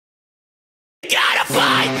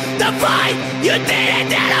fight the fight you didn't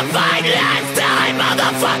dare to fight last time,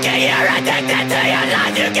 motherfucker. You're addicted to your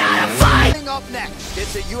life, you gotta fight. Coming up next,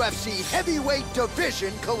 it's a UFC heavyweight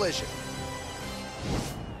division collision.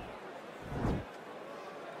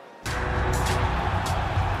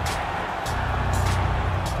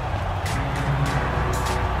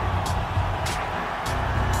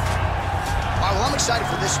 I'm excited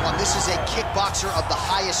for this one. This is a kickboxer of the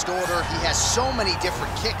highest order. He has so many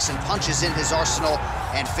different kicks and punches in his arsenal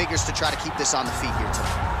and figures to try to keep this on the feet here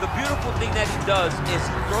tonight. The beautiful thing that he does is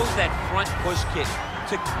he throws that front push kick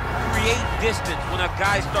to create distance when a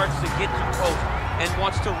guy starts to get too close and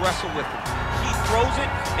wants to wrestle with him. He throws it,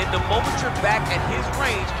 and the moment you're back at his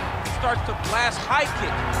range, he starts to blast high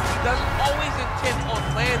kicks. He doesn't always intend on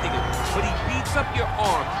landing it, but he beats up your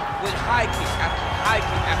arm with high kick after high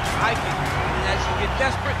kick after high kick. And as you get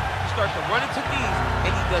desperate, you start to run into knees,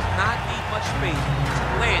 and he does not need much space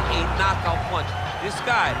to land a knockout punch. This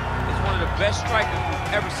guy is one of the best strikers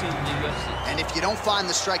we've ever seen in the UFC. And if you don't find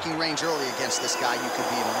the striking range early against this guy, you could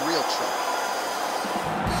be in real trouble.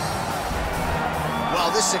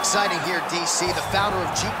 Well, this is exciting here, DC. The founder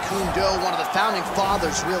of Jeet Kune Do, one of the founding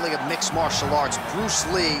fathers, really, of mixed martial arts, Bruce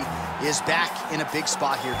Lee, is back in a big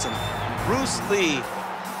spot here tonight. Bruce Lee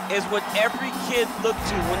is what every kid looked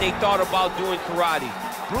to when they thought about doing karate.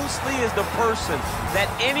 Bruce Lee is the person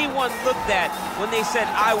that anyone looked at when they said,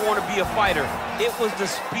 I want to be a fighter. It was the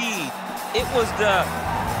speed, it was the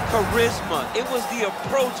charisma, it was the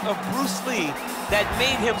approach of Bruce Lee that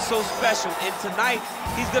made him so special. And tonight,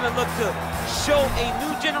 he's gonna look to show a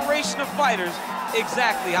new generation of fighters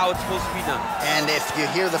exactly how it's supposed to be done. And if you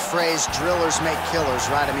hear the phrase, drillers make killers,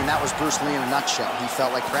 right? I mean, that was Bruce Lee in a nutshell. He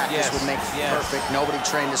felt like practice would make perfect. Nobody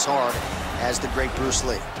trained as hard as the great Bruce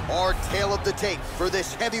Lee. Our tale of the tape for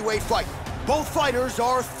this heavyweight fight. Both fighters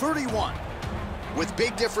are 31, with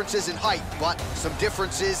big differences in height, but some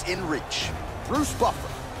differences in reach. Bruce Buffer.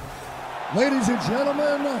 Ladies and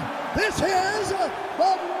gentlemen, this is the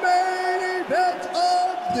main event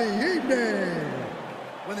of the evening.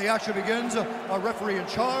 When the action begins, our referee in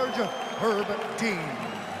charge, Herb Dean.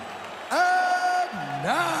 And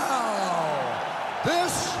now,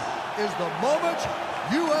 this is the moment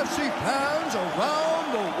UFC fans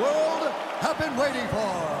around the world have been waiting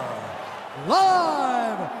for.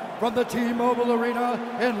 Live from the T-Mobile Arena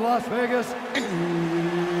in Las Vegas, it's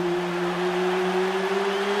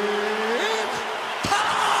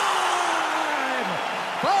time!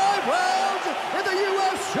 5 rounds in the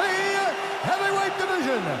UFC heavyweight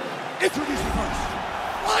division. Introducing first,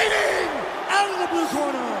 fighting out of the blue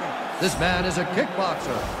corner. This man is a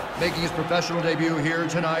kickboxer, making his professional debut here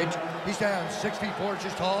tonight. He stands 6 feet 4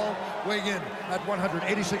 inches tall, weighing in at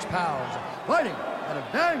 186 pounds. Fighting out of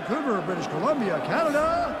Vancouver, British Columbia,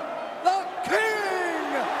 Canada, the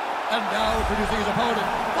King! And now introducing his opponent,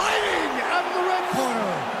 fighting out of the red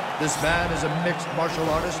corner. This man is a mixed martial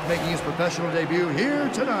artist, making his professional debut here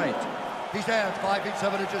tonight. He stands 5 feet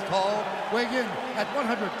 7 inches tall, weighing in at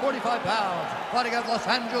 145 pounds. Fighting out of Los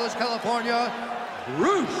Angeles, California,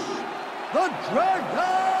 Bruce the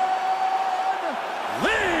Dragon Lee!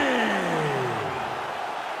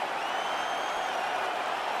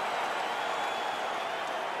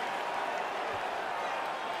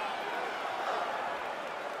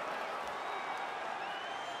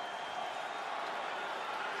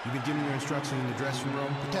 You've been given your instruction in the dressing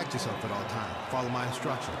room. Protect yourself at all times. Follow my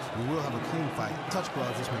instructions. We will have a clean fight. Touch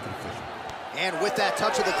gloves, let's make it official. And with that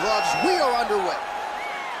touch of the gloves, we are underway.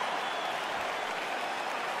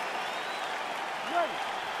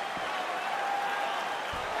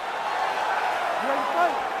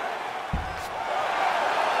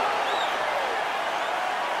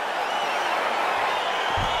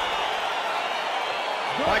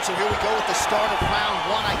 All right, so here we go with the start of round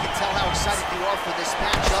 1. I can tell how excited you are for this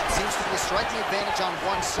matchup. Seems to be a striking advantage on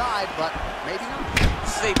one side, but maybe not.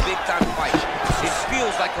 This is a big-time fight. It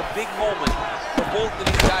feels like a big moment for both of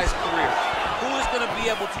these guys' careers. Who is going to be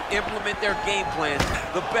able to implement their game plan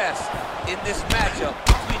the best in this matchup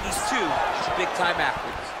between these two big-time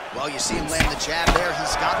athletes? Well, you see him land the jab there.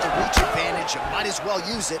 He's got the reach advantage. You might as well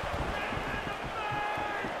use it.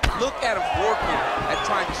 Look at him working at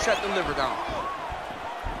trying to shut the liver down.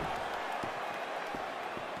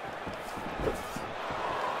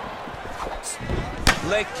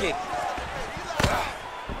 Leg kick.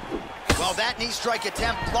 Well, that knee strike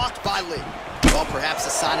attempt blocked by Lee. Well, perhaps a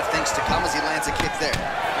sign of things to come as he lands a kick there.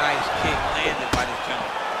 Nice kick landed by this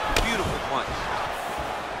gentleman. Beautiful punch.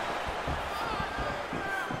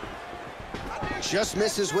 Just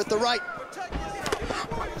misses with the right.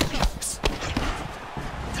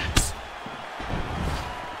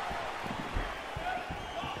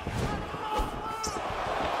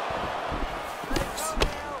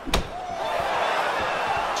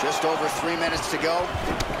 3 minutes to go.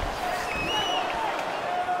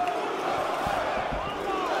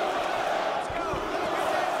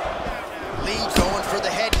 Lee going for the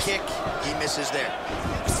head kick. He misses there.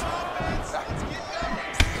 It's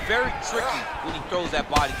very tricky when he throws that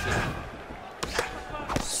body kick.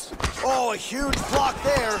 Oh, a huge block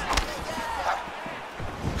there.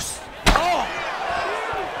 Oh!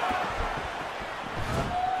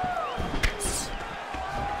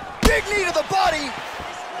 Big knee to the body.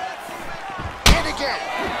 And again.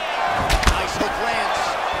 Nice hook lands.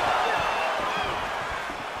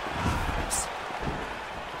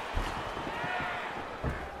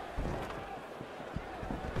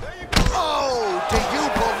 Oh, do you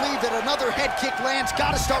believe that another head kick lands?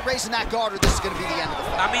 Got to start raising that guard or this is going to be the end of the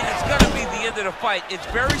fight. I mean, it's going to be the end of the fight. It's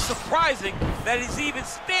very surprising that he's even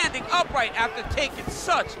standing upright after taking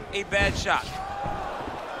such a bad shot.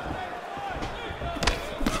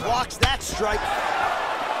 Blocks that strike.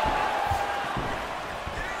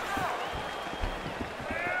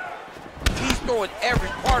 He's throwing every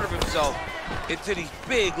part of himself into these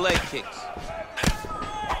big leg kicks.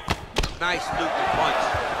 Nice looping punch.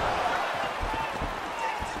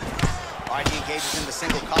 All right, he engages in the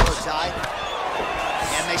single collar tie,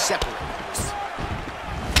 and they separate.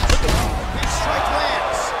 Big strike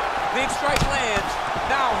lands. Big strike lands.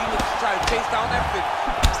 Now he looks to try to chase down that finish.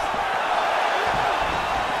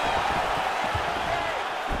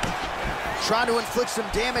 Trying to inflict some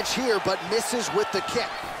damage here, but misses with the kick.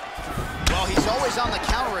 Well, he's always on the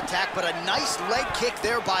counterattack, but a nice leg kick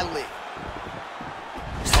there by Lee.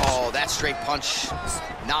 Oh, that straight punch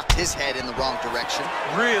knocked his head in the wrong direction.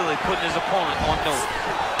 Really putting his opponent on note.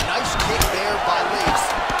 Nice kick there by Lee.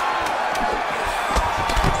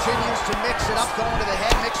 Continues to mix it up, going to the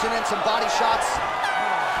head, mixing in some body shots.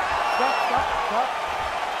 Stop.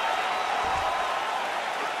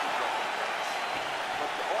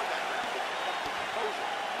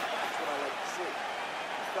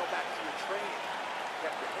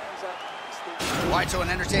 All right, so an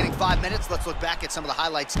entertaining 5 minutes. Let's look back at some of the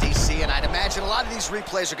highlights, DC, and I'd imagine a lot of these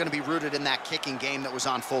replays are going to be rooted in that kicking game that was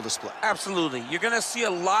on full display. Absolutely. You're going to see a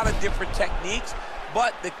lot of different techniques,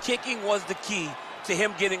 but the kicking was the key to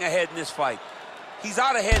him getting ahead in this fight. He's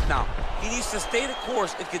out ahead now. He needs to stay the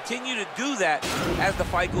course and continue to do that as the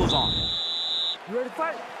fight goes on. You ready to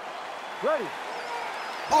fight? Ready.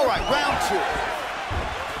 All right, round 2.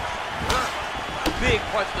 Big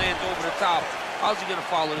punch lands over the top. How's he going to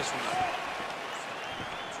follow this one up?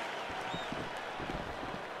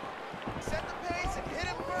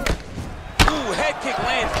 Ooh, head kick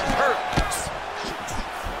lands, he's hurt.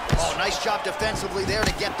 Oh, nice job defensively there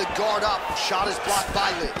to get the guard up. Shot is blocked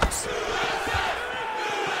by Lee.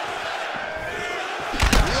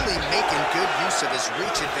 Really making good use of his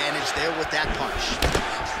reach advantage there with that punch.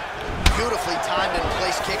 Beautifully timed and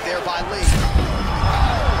placed kick there by Lee.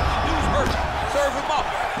 Dude's hurt. Serve him up.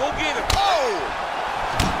 Go get him. Oh!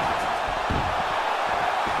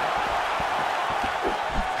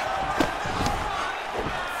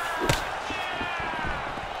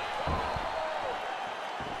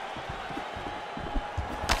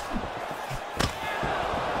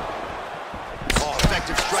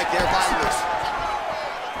 Strike there by Lee.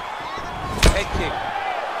 Head kick.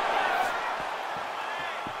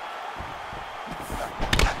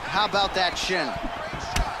 How about that shin?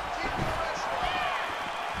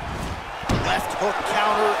 Left hook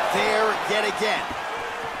counter there yet again.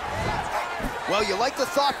 Well, you like the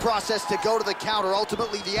thought process to go to the counter.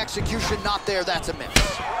 Ultimately, the execution not there. That's a miss.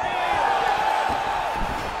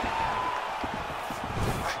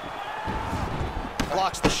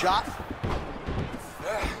 Blocks the shot.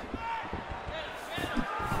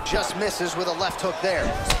 Just misses with a left hook there.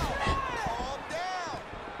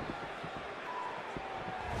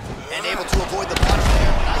 And able to avoid the punch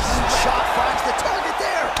there. Nice shot, finds the target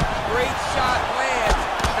there. Great shot lands.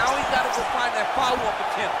 Now he's got to go find that follow-up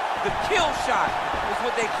attempt. The kill shot is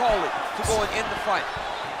what they call it to go and end the fight.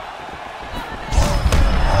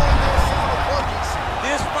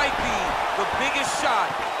 This might be the biggest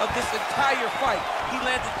shot of this entire fight. He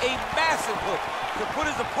landed a massive hook to put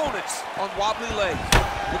his opponent on wobbly legs.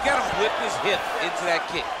 Look at him whip his hip into that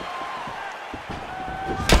kick.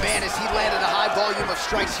 Man, as he landed a high volume of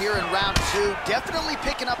strikes here in round 2, definitely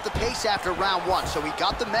picking up the pace after round 1. So he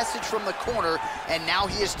got the message from the corner, and now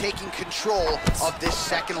he is taking control of this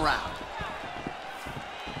second round.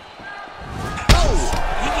 Oh!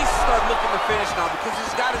 He needs to start looking to finish now because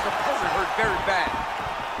he's got his opponent hurt very bad.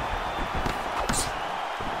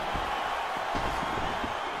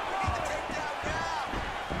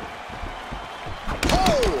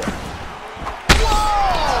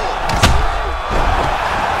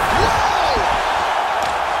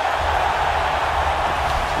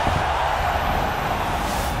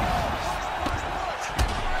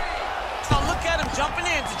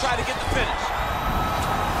 to get the finish.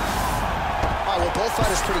 All right, well, both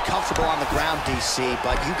fighters pretty comfortable on the ground, DC,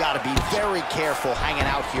 but you got to be very careful hanging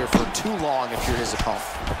out here for too long if you're his opponent.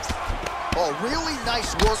 Oh, really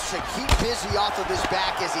nice work to keep busy off of his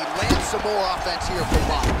back as he lands some more offense here for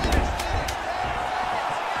Bob.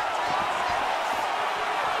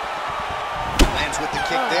 Lands with the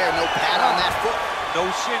kick there, no pad on that foot. No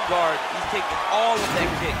shin guard. He's taking all of that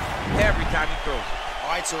kick every time he throws.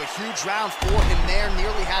 All right, so a huge round for him there.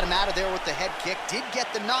 Nearly had him out of there with the head kick. Did get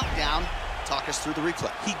the knockdown. Talk us through the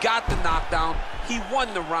replay. He got the knockdown. He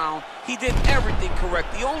won the round. He did everything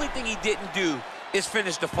correct. The only thing he didn't do is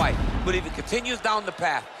finish the fight. But if he continues down the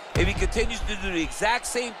path, if he continues to do the exact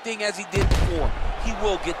same thing as he did before, he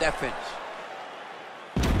will get that finish.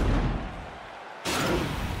 Take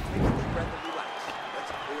a deep breath and relax.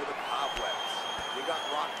 Let's clear the cobwebs. You got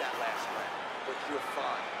rocked that last round, but you're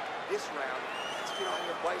fine. This round, let's get on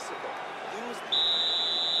your bicycle. Use the...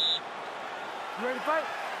 You ready to fight?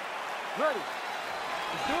 Ready.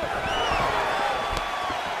 Let's do it.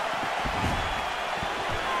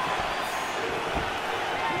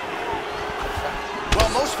 Well,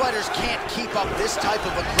 most fighters can't keep up this type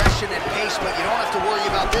of aggression and pace, but you don't have to worry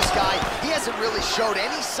about this guy. He hasn't really showed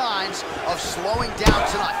any signs of slowing down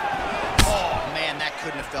tonight. Oh, man, that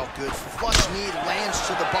couldn't have felt good. Flush knee lands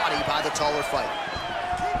to the body by the taller fighter.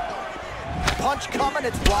 Punch coming,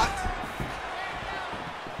 it's blocked.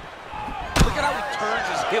 Look at how he turns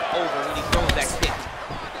his hip over when he throws that kick.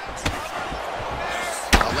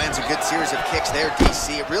 Well, lands a good series of kicks there,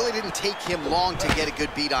 DC. It really didn't take him long to get a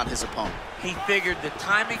good beat on his opponent. He figured the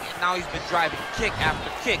timing, and now he's been driving kick after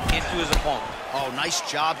kick into his opponent. Oh, nice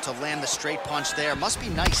job to land the straight punch there. Must be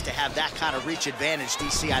nice to have that kind of reach advantage,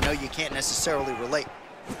 DC. I know you can't necessarily relate.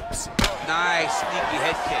 Nice, sneaky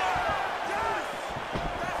head kick.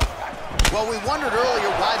 Well, we wondered earlier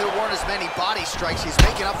why there weren't as many body strikes. He's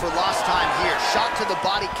making up for lost time here. Shot to the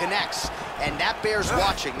body connects, and that bears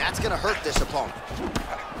watching. That's going to hurt this opponent.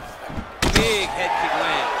 Big head kick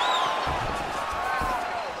land.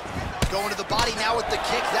 Going to the body now with the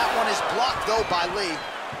kick. That one is blocked, though, by Lee.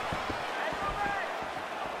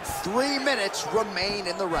 3 minutes remain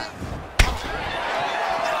in the round.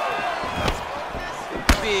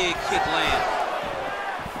 Big kick land.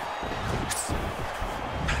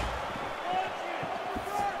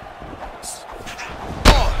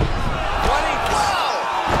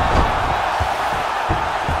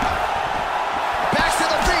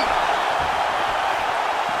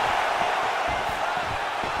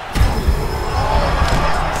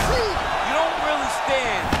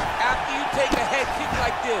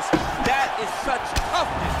 That is such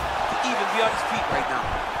toughness to even be on his feet right now.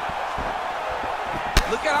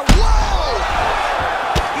 Look at how... Whoa!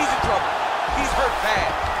 He's in trouble. He's hurt bad.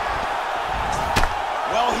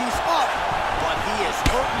 Well, he's up, but he is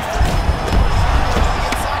hurting. The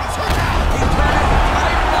inside, he's hurt now. He turned his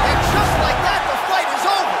entire body. And just like that, the fight is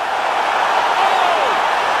over.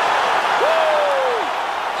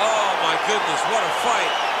 Oh, my goodness, what a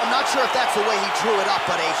fight. I'm not sure if that's the way he drew it up,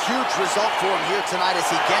 but a huge result for him here tonight as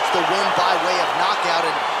he gets the win by way of knockout,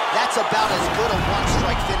 and that's about as good a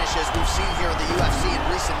one-strike finish as we've seen here in the UFC in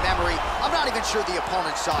recent memory. I'm not even sure the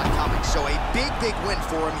opponent saw it coming, so a big, big win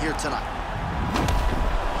for him here tonight.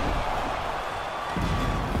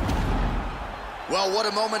 Well, what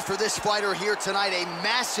a moment for this fighter here tonight. A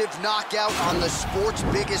massive knockout on the sport's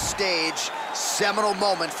biggest stage. Seminal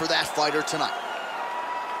moment for that fighter tonight.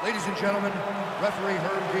 Ladies and gentlemen, referee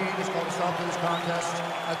Herb Dean has called a stop to this contest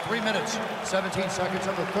at 3 minutes, 17 seconds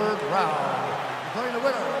of the third round. Declaring the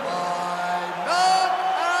winner by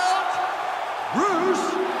knockout, Bruce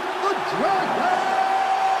the Dragon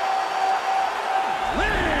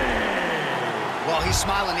Lee! Well, he's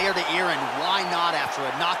smiling ear to ear, and why not after a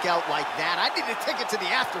knockout like that? I need a ticket to the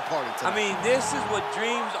after party tonight. I mean, this is what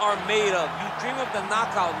dreams are made of. You dream of the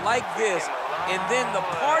knockout like this, and then the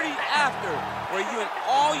party after, where you and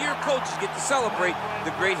all your coaches get to celebrate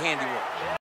the great handiwork.